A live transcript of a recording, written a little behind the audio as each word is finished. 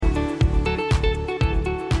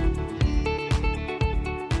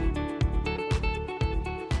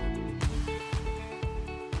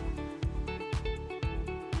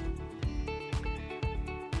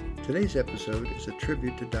Today's episode is a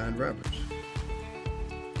tribute to Don Roberts.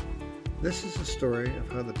 This is the story of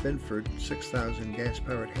how the Binford 6000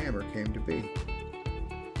 gas-powered hammer came to be.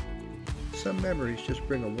 Some memories just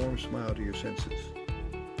bring a warm smile to your senses.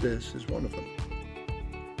 This is one of them.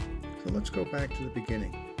 So let's go back to the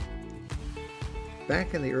beginning.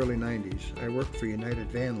 Back in the early 90s, I worked for United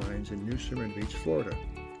Van Lines in New Smyrna Beach, Florida.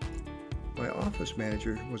 My office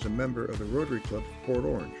manager was a member of the Rotary Club of Port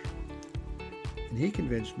Orange, and he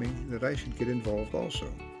convinced me that I should get involved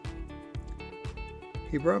also.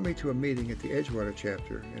 He brought me to a meeting at the Edgewater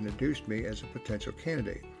chapter and introduced me as a potential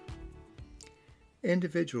candidate.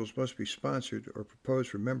 Individuals must be sponsored or propose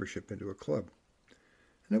for membership into a club,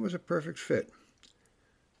 and it was a perfect fit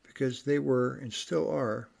because they were and still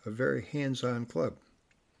are a very hands-on club,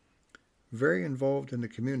 very involved in the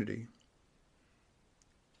community,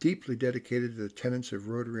 deeply dedicated to the tenets of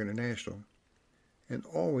Rotary International, and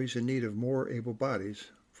always in need of more able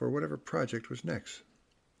bodies for whatever project was next.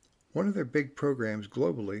 One of their big programs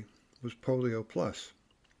globally was Polio Plus.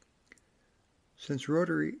 Since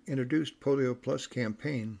Rotary introduced Polio Plus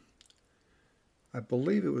campaign, I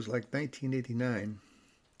believe it was like 1989,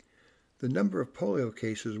 the number of polio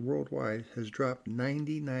cases worldwide has dropped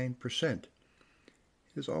 99%. It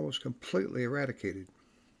is almost completely eradicated.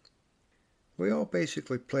 We all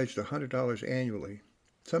basically pledged $100 annually,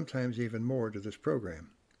 sometimes even more, to this program.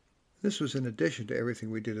 This was in addition to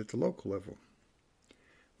everything we did at the local level.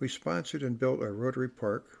 We sponsored and built our Rotary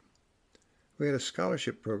Park. We had a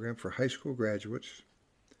scholarship program for high school graduates.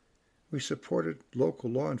 We supported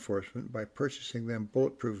local law enforcement by purchasing them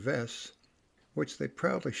bulletproof vests, which they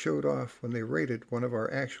proudly showed off when they raided one of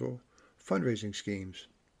our actual fundraising schemes.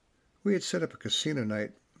 We had set up a casino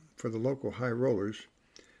night for the local high rollers,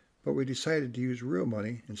 but we decided to use real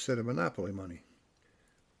money instead of monopoly money.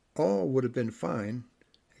 All would have been fine,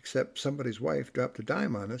 except somebody's wife dropped a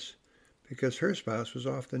dime on us because her spouse was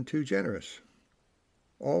often too generous.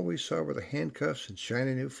 All we saw were the handcuffs and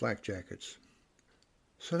shiny new flak jackets.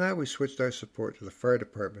 So now we switched our support to the fire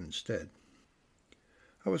department instead.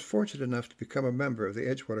 I was fortunate enough to become a member of the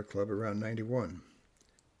Edgewater Club around 91.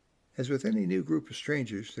 As with any new group of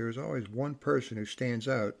strangers, there is always one person who stands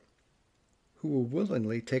out, who will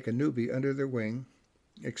willingly take a newbie under their wing,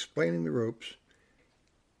 explaining the ropes,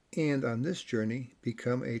 and on this journey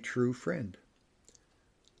become a true friend.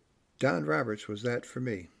 Don Roberts was that for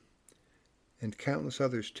me, and countless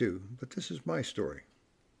others too, but this is my story.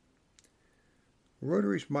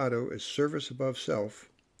 Rotary's motto is service above self,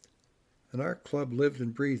 and our club lived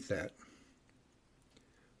and breathed that,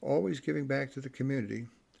 always giving back to the community,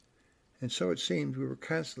 and so it seemed we were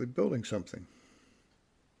constantly building something.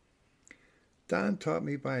 Don taught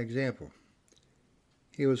me by example.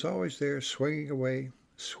 He was always there swinging away,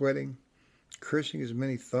 sweating, cursing his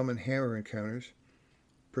many thumb and hammer encounters,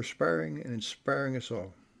 perspiring and inspiring us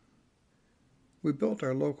all. We built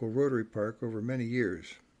our local Rotary Park over many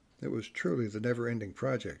years. It was truly the never-ending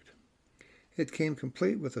project. It came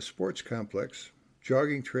complete with a sports complex,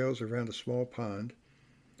 jogging trails around a small pond,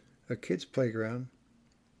 a kids' playground,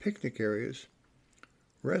 picnic areas,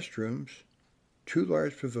 restrooms, 2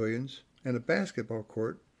 large pavilions, and a basketball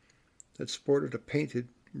court that sported a painted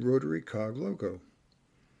Rotary Cog logo.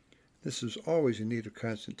 This was always in need of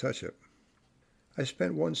constant touch-up. I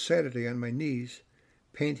spent one Saturday on my knees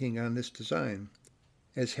painting on this design,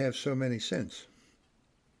 as have so many since.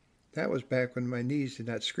 That was back when my knees did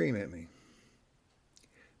not scream at me.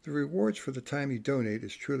 The rewards for the time you donate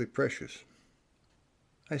is truly precious.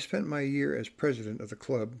 I spent my year as president of the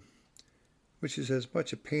club, which is as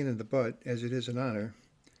much a pain in the butt as it is an honor,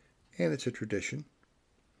 and it's a tradition.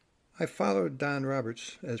 I followed Don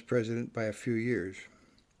Roberts as president by a few years.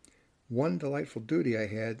 One delightful duty I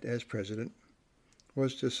had as president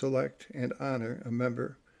was to select and honor a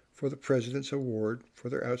member for the President's Award for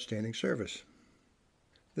their outstanding service.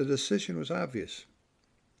 The decision was obvious.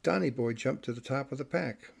 Donnie Boy jumped to the top of the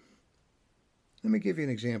pack. Let me give you an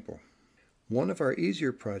example. One of our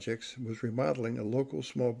easier projects was remodeling a local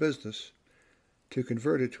small business to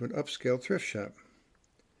convert it to an upscale thrift shop.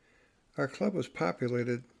 Our club was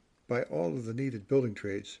populated by all of the needed building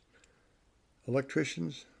trades: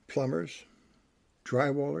 electricians, plumbers,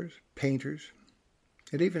 drywallers, painters.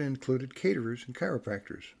 It even included caterers and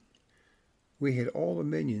chiropractors. We had all the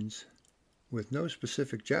minions with no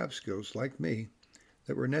specific job skills like me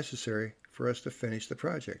that were necessary for us to finish the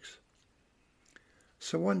projects.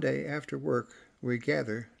 So one day after work, we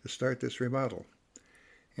gather to start this remodel,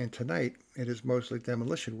 and tonight it is mostly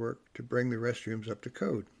demolition work to bring the restrooms up to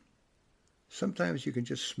code. Sometimes you can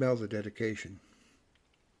just smell the dedication.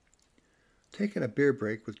 Taking a beer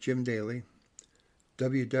break with Jim Daly,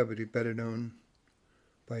 WW better known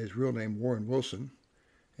by his real name Warren Wilson,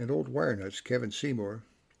 and old wire nuts Kevin Seymour,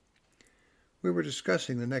 we were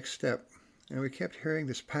discussing the next step, and we kept hearing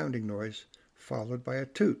this pounding noise followed by a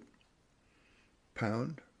toot.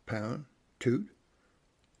 Pound, pound, toot.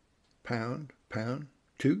 Pound, pound,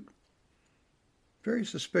 toot. Very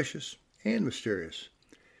suspicious and mysterious.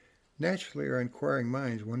 Naturally, our inquiring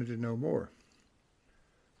minds wanted to know more.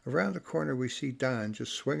 Around the corner, we see Don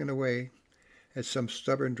just swinging away at some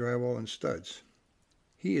stubborn drywall and studs.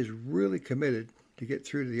 He is really committed to get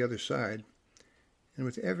through to the other side, and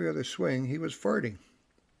with every other swing, he was farting.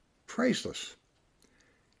 Priceless.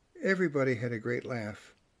 Everybody had a great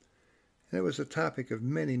laugh, and it was the topic of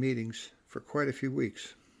many meetings for quite a few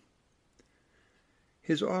weeks.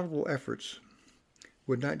 His audible efforts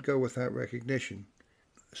would not go without recognition,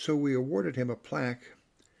 so we awarded him a plaque.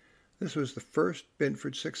 This was the first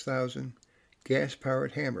Binford 6000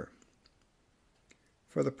 gas-powered hammer.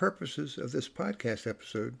 For the purposes of this podcast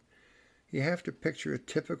episode, you have to picture a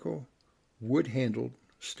typical wood-handled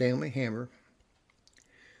Stanley hammer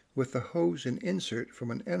with the hose and insert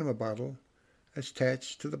from an enema bottle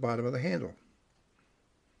attached to the bottom of the handle.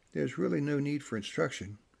 There's really no need for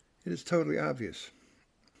instruction. It is totally obvious.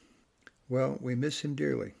 Well, we miss him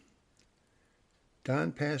dearly.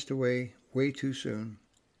 Don passed away way too soon,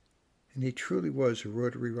 and he truly was a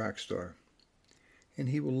Rotary rock star, and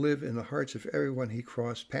he will live in the hearts of everyone he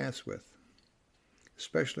crossed paths with,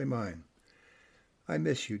 especially mine. I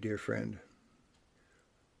miss you, dear friend.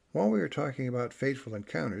 While we are talking about fateful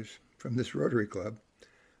encounters from this Rotary Club,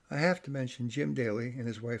 I have to mention Jim Daly and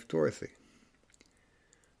his wife Dorothy.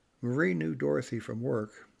 Marie knew Dorothy from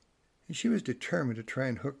work, and she was determined to try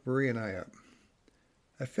and hook Marie and I up.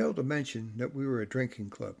 I failed to mention that we were a drinking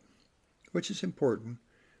club, which is important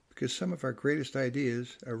because some of our greatest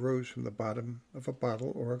ideas arose from the bottom of a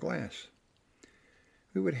bottle or a glass.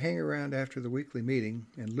 We would hang around after the weekly meeting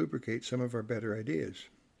and lubricate some of our better ideas.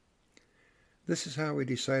 This is how we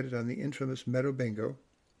decided on the infamous Meadow Bingo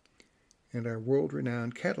and our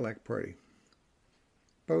world-renowned Cadillac Party.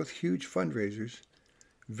 Both huge fundraisers,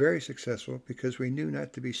 very successful because we knew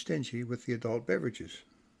not to be stingy with the adult beverages.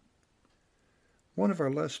 One of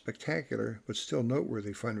our less spectacular but still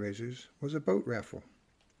noteworthy fundraisers was a boat raffle.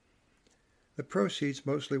 The proceeds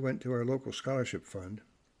mostly went to our local scholarship fund.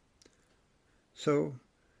 So,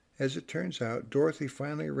 as it turns out, Dorothy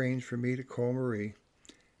finally arranged for me to call Marie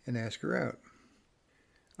and ask her out.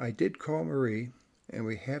 I did call Marie, and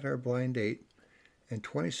we had our blind date, and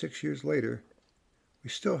 26 years later, we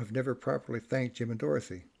still have never properly thanked Jim and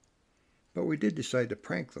Dorothy, but we did decide to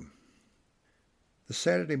prank them. The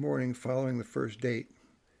Saturday morning following the first date,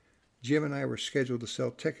 Jim and I were scheduled to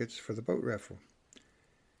sell tickets for the boat raffle.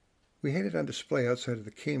 We had it on display outside of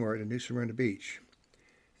the Kmart in New Smyrna Beach,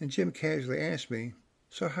 and Jim casually asked me,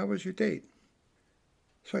 "So how was your date?"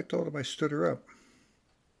 So I told him I stood her up.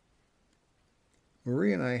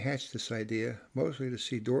 Marie and I hatched this idea mostly to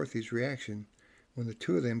see Dorothy's reaction when the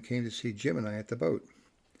two of them came to see Jim and I at the boat.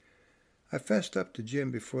 I fessed up to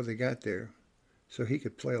Jim before they got there so he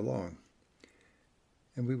could play along,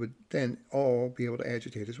 and we would then all be able to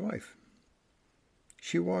agitate his wife.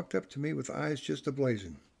 She walked up to me with eyes just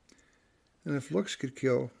ablazing, and if looks could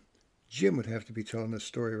kill, Jim would have to be telling this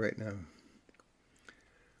story right now.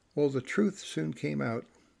 Well, the truth soon came out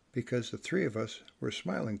because the three of us were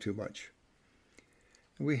smiling too much.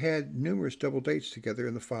 We had numerous double dates together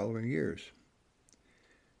in the following years.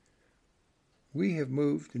 We have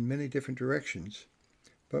moved in many different directions,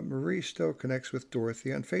 but Marie still connects with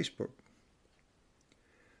Dorothy on Facebook.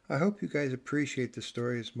 I hope you guys appreciate the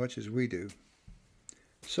story as much as we do.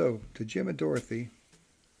 So, to Jim and Dorothy,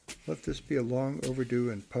 let this be a long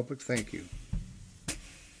overdue and public thank you.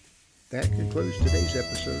 That concludes today's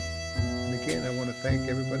episode, and again I want to thank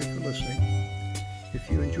everybody for listening. If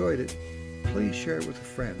you enjoyed it, please share it with a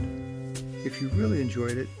friend. If you really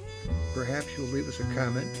enjoyed it, perhaps you'll leave us a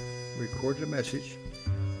comment, record a message,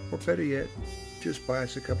 or better yet, just buy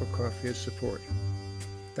us a cup of coffee as support.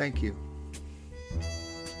 Thank you.